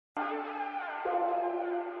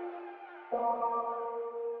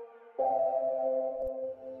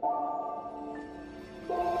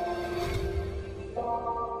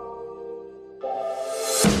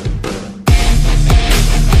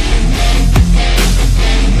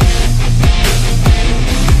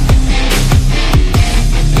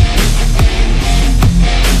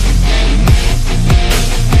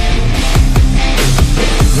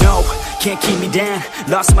Can't keep me down,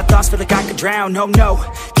 lost in my thoughts, feel like I could drown. No, no,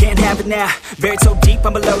 can't have it now, buried so deep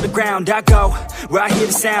I'm below the ground. I go, where I hear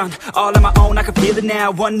the sound, all on my own, I can feel it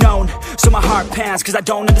now. Unknown, so my heart pounds, cause I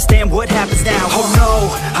don't understand what happens now. Oh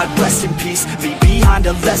no, I'd rest in peace, leave behind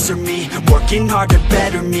a lesser me, working hard to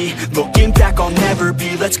better me, looking back I'll never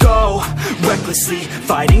be. Let's go, recklessly,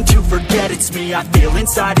 fighting to forget it's me. I feel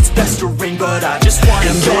inside it's festering, but I just want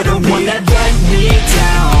to better me. One that let me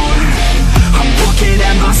down, I'm looking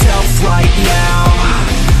at myself right now.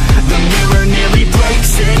 The mirror nearly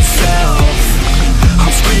breaks itself.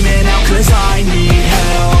 I'm screaming out cause I need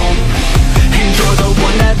help, and you're the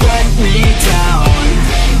one that let me down.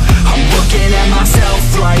 I'm looking at myself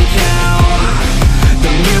right now.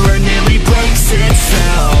 The mirror nearly breaks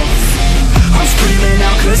itself. I'm screaming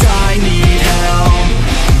out cause I need help.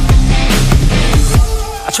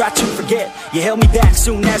 I tried to forget, you held me back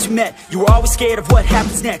soon as we met. You were always scared of what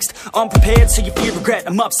happens next, unprepared so you feel regret.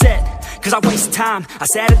 I'm upset, cause I wasted time. I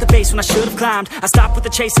sat at the base when I should have climbed. I stopped with the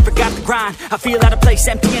chase and forgot the grind. I feel out of place,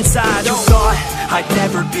 empty inside. You thought I'd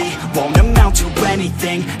never be, won't amount to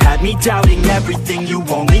anything, had me doubting everything. You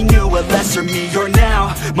only knew a lesser me, you're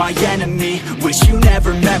now my enemy. Wish you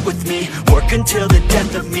never met with me, work until the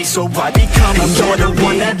death of me, so I become a better me. You're the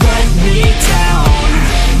one that let me down.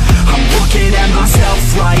 I'm looking at myself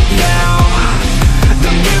right now.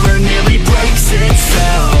 The mirror nearly breaks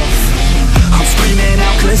itself. I'm screaming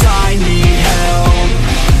out cause I need help,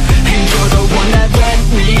 and you're the one that let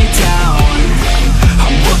me down.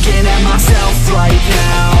 I'm looking at myself right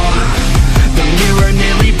now. The mirror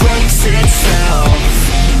nearly breaks itself.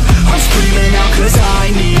 I'm screaming out cause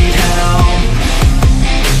I need help.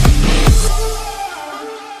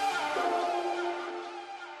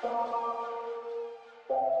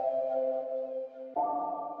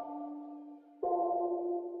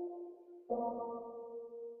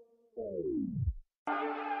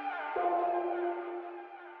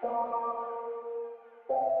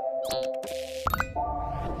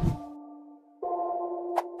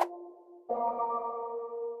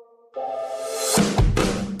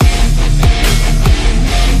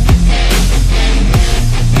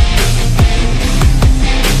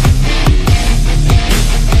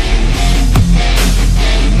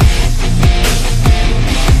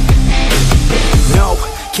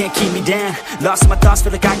 Can't keep me down, lost in my thoughts,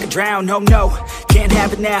 feel like I could drown. No, no, can't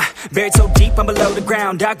have it now, buried so deep I'm below the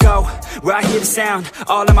ground. I go, where I hear the sound,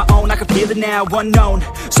 all on my own, I can feel it now. Unknown,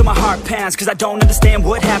 so my heart pounds, cause I don't understand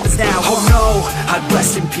what happens now. Oh no, I'd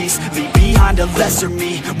rest in peace, leave behind a lesser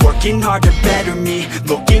me, working hard to better me,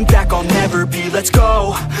 looking back I'll never be. Let's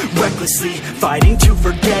go, recklessly, fighting to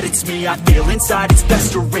forget it's me. I feel inside it's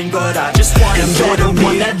festering, but I just want to better me. You're the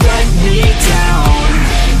one that let me down.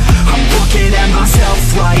 I'm looking at myself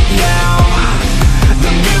right now.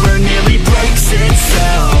 The mirror nearly breaks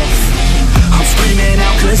itself. I'm screaming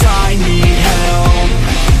out cause I need help,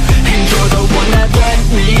 and you're the one that let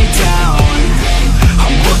me down.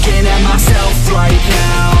 I'm looking at myself right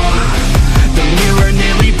now. The mirror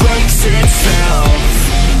nearly breaks itself.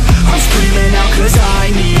 I'm screaming out cause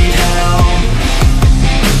I need help.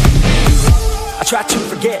 I tried to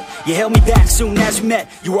forget, you held me back soon as we met.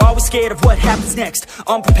 You were always scared of what happens next,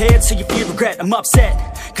 unprepared so you feel regret. I'm upset,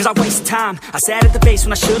 cause I wasted time. I sat at the base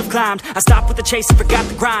when I should have climbed. I stopped with the chase and forgot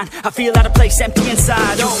the grind. I feel out of place, empty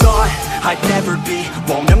inside. You thought I'd never be,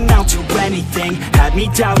 won't amount to anything, had me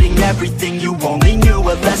doubting everything. You only knew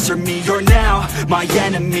a lesser me, you're now my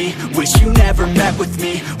enemy. Wish you never met with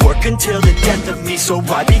me, work until the death of me, so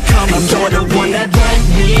I become a better me. You're the one that let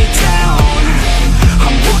me down.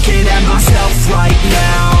 I'm looking at myself right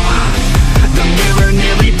now. The mirror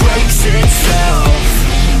nearly breaks itself.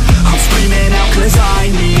 I'm screaming out cause I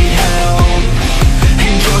need help,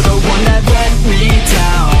 and you're the one that let me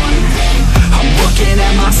down. I'm looking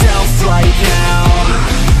at myself right now.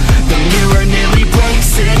 The mirror nearly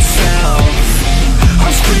breaks itself.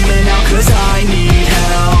 I'm screaming out cause I need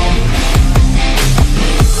help.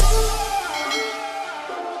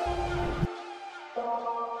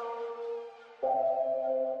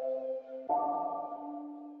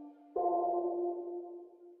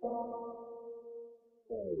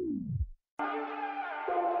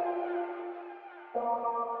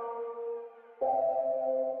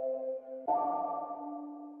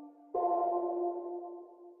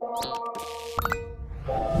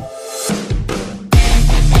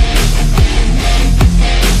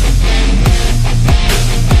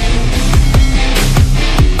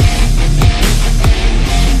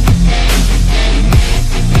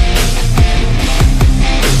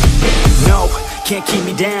 can't keep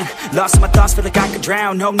me down. Lost in my thoughts, feel like I could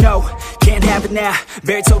drown. No, no, can't have it now.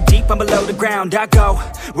 Buried so deep, I'm below the ground. I go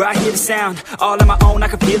where I hear the sound, all on my own, I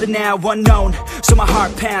can feel it now. Unknown, so my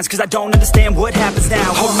heart pounds, cause I don't understand what happens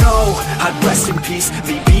now. Oh no, I'd rest in peace,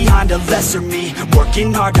 leave behind a lesser me.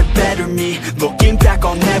 Working hard to better me, looking back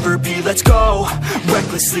I'll never be. Let's go,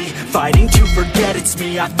 recklessly, fighting to forget it's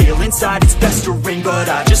me. I feel inside it's best to ring, but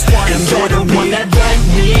I just want to be the one that let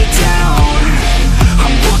me down.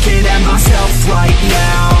 I'm looking at myself right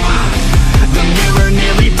now. The mirror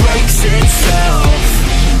nearly breaks itself.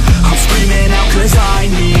 I'm screaming out cause I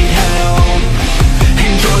need help,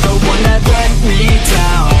 and you're the one that let me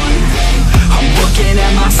down. I'm looking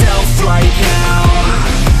at myself right now.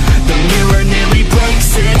 The mirror nearly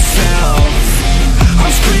breaks itself.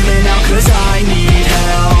 I'm screaming out cause I need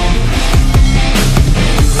help.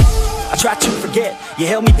 I tried to forget, you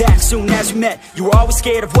held me back soon as we met. You were always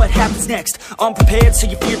scared of what happens next. Unprepared, so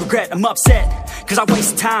you fear regret. I'm upset, cause I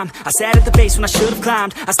wasted time. I sat at the base when I should've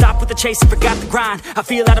climbed. I stopped with the chase and forgot the grind. I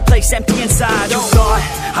feel out of place, empty inside. You thought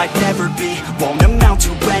I'd never be, won't amount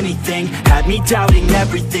to anything. Had me doubting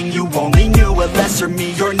everything, you only knew a lesser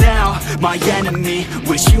me. You're now my enemy,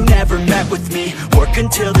 wish you never met with me. Work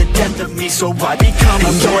until the death of me, so I become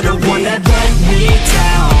a you're the one that let me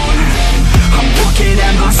down. I'm looking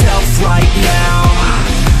at myself right now.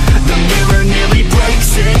 The mirror nearly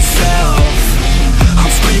breaks itself.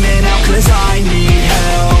 I'm screaming out cause I need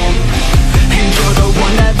help, and you're the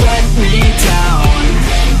one that let me down.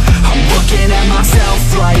 I'm looking at myself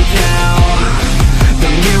right now.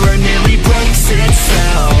 The mirror nearly breaks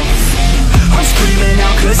itself. I'm screaming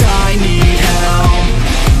out cause I need help.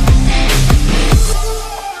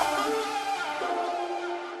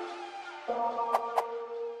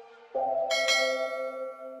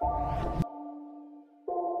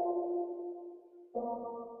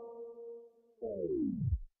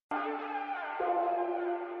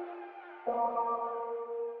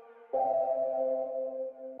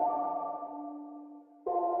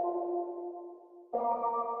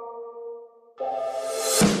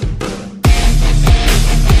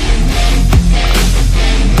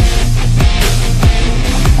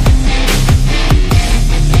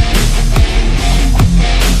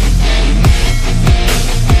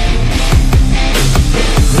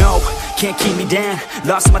 Can't keep me down,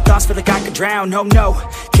 lost in my thoughts, feel like I could drown. No, no,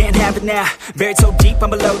 can't have it now. Buried so deep,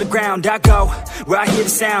 I'm below the ground. I go where I hear the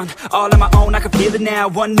sound, all on my own, I can feel it now.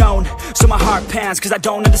 Unknown, so my heart pounds, cause I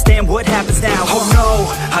don't understand what happens now. Oh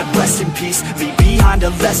no, I'd rest in peace, leave behind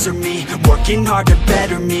a lesser me. Working hard to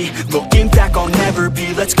better me, looking back I'll never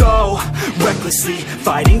be. Let's go, recklessly,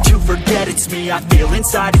 fighting to forget it's me. I feel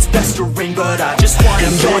inside it's best to ring, but I just want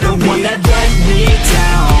to be the one that let me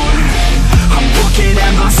down. I'm looking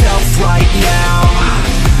at myself right now.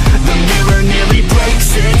 The mirror nearly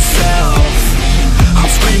breaks itself.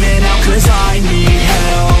 I'm screaming out cause I need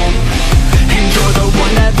help, and you're the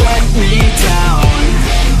one that let me down.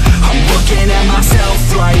 I'm looking at myself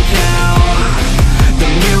right now. The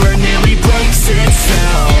mirror nearly breaks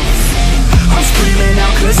itself. I'm screaming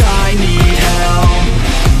out cause I need help.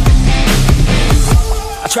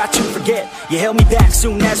 I tried to forget, you held me back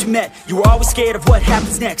soon as we met. You were always scared of what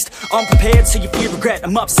happens next. Unprepared, so you fear regret.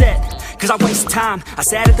 I'm upset, cause I wasted time. I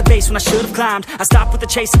sat at the base when I should've climbed. I stopped with the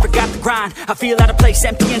chase and forgot the grind. I feel out of place,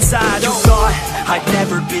 empty inside. You thought I'd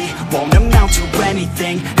never be, won't amount to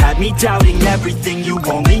anything. Had me doubting everything, you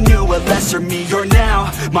only knew a lesser me. You're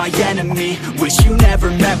now my enemy, wish you never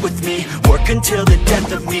met with me. Work until the death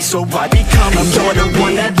of me, so I become a you're the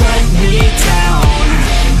one that let